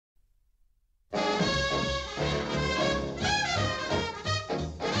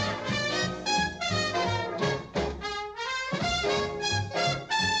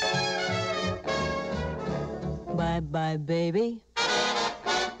Bye-bye, baby.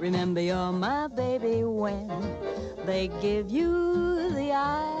 Remember you're my baby when they give you the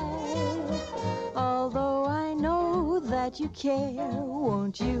eye. Although I know that you care,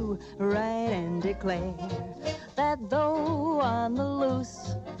 won't you write and declare that though on the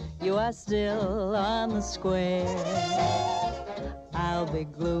loose, you are still on the square. I'll be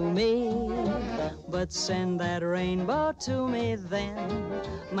gloomy, but send that rainbow to me then.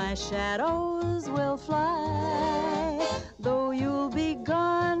 My shadows will fly, though you'll be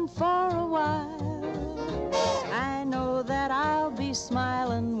gone for a while. I know that I'll be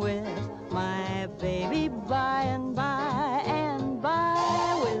smiling with my baby by and by, and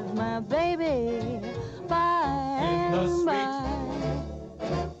by with my baby by and by.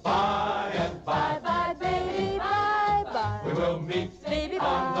 By and by. Bye-bye, baby, bye-bye. We will meet baby,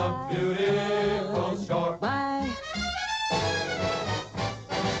 on the beautiful shore. Bye.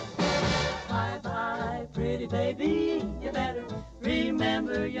 Bye-bye, pretty baby. You better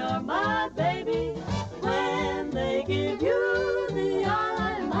remember you're my baby when they give you the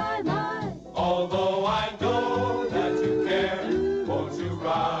eye, my. Although I know that you care, won't you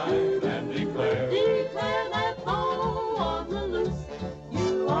ride and declare? Declare that though on the loose,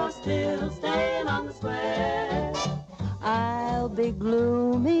 you are still staying on the square. I'll be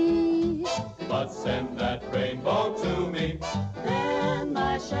gloomy, but send that rainbow to me. then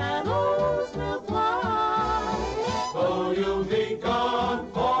my shadows will fly. Though you'll be gone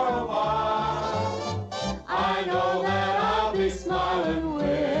for a while, I know that I'll be smiling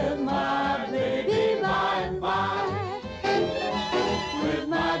with my baby by and by. With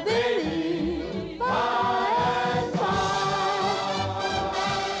my baby by and by.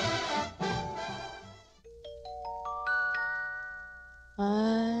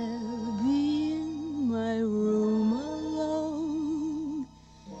 I'll be in my room alone,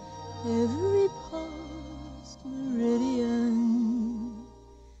 every past meridian,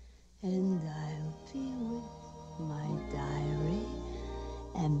 and I'll be with my diary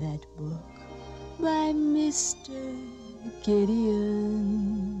and that book by Mr.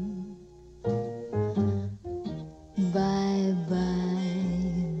 Gideon. Bye-bye,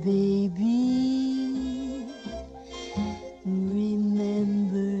 baby.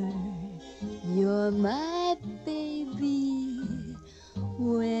 Remember, you're my baby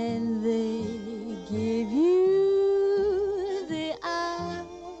when they give you the eye.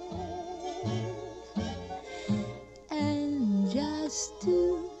 And just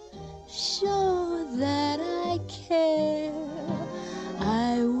to show that I care,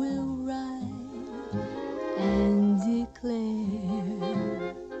 I will write and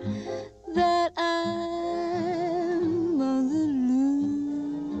declare that I'm on the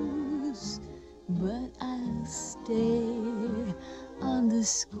loose, but I'll stay on the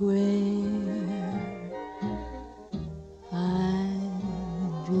square.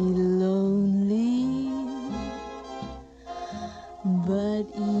 I'll be lonely, but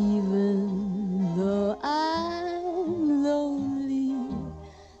even though I'm lonely,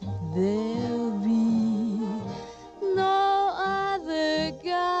 there'll be no other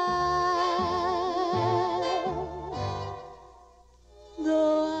guy.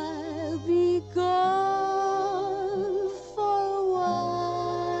 Though I'll be gone for a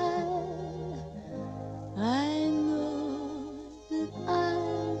while, I know that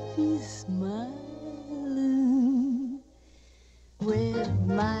I'll be smiling with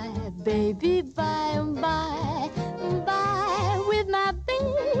my baby by and by, with my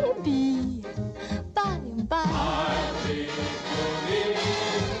baby by and by. I'll be gloomy,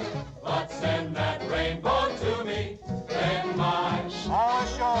 but send that rainbow to me. Then my All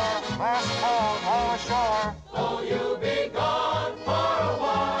ashore, last call, all ashore. though you'll be gone for a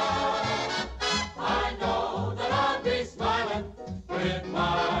while, I know that I'll be smiling with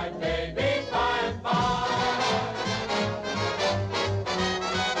my baby by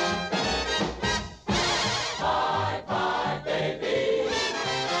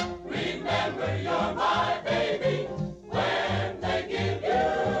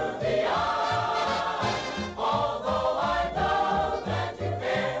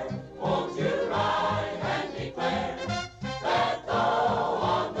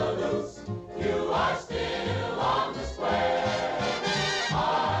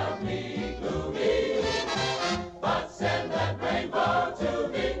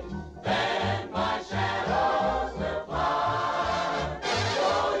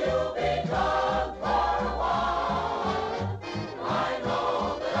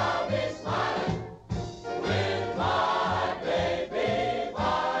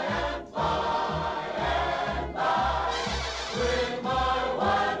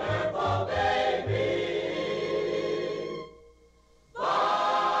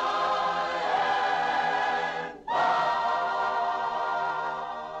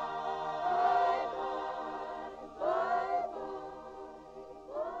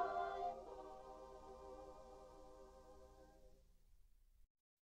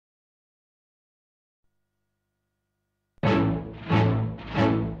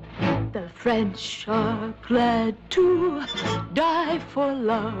The French are glad to die for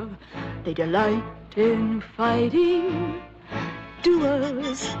love. They delight in fighting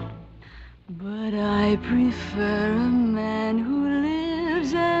duels. But I prefer a man who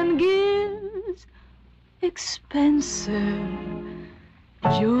lives and gives expensive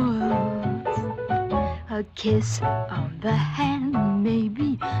jewels. A kiss on the hand may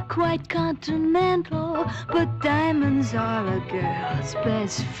be quite continental, but diamonds are a girl's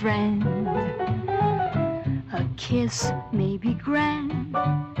best friend. A kiss may be grand,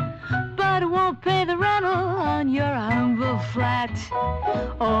 but it won't pay the rental on your humble flat,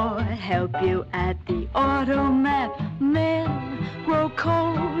 or help you at the automat. Men grow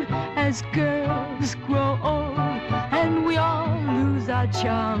cold as girls grow old, and we all lose our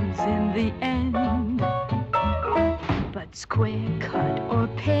charms in the end. But square cut or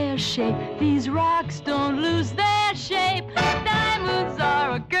pear shape, these rocks don't lose their shape. Diamonds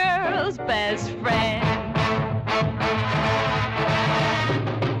are a girl's best friend.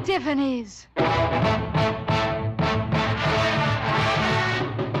 Tiffany's,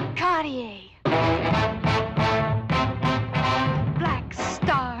 Cartier, Black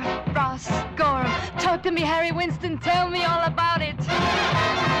Star, Ross Gorham. Talk to me, Harry Winston, tell me all about it.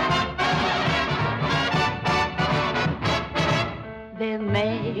 There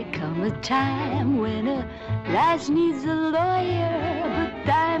may come a time when a lass needs a lawyer, but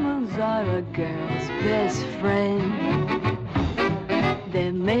diamonds are a girl's best friend.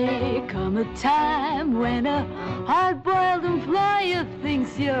 There may come a time when a hard-boiled employer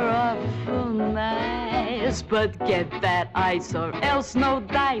thinks you're awful nice, but get that ice or else no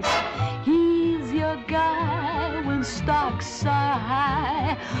dice. He's your guy when stocks are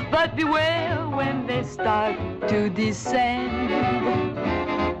high, but beware when they start to descend.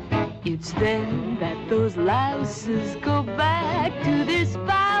 It's then that those louses go back to their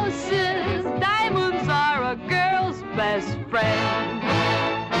spouses. Diamonds are a girl's best friend.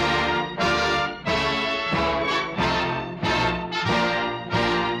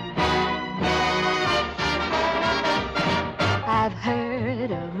 I've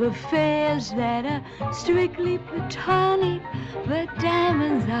heard of affairs that are strictly platonic, but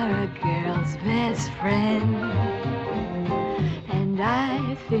diamonds are a girl's best friend. And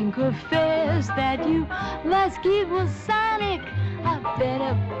I think affairs that you must keep Masonic are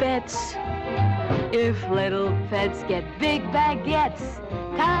better bets. If little pets get big baguettes,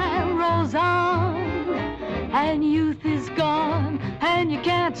 time rolls on, and youth is gone, and you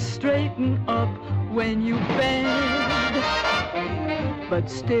can't straighten up when you bend. But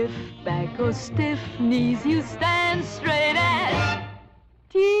stiff back or stiff knees, you stand straight as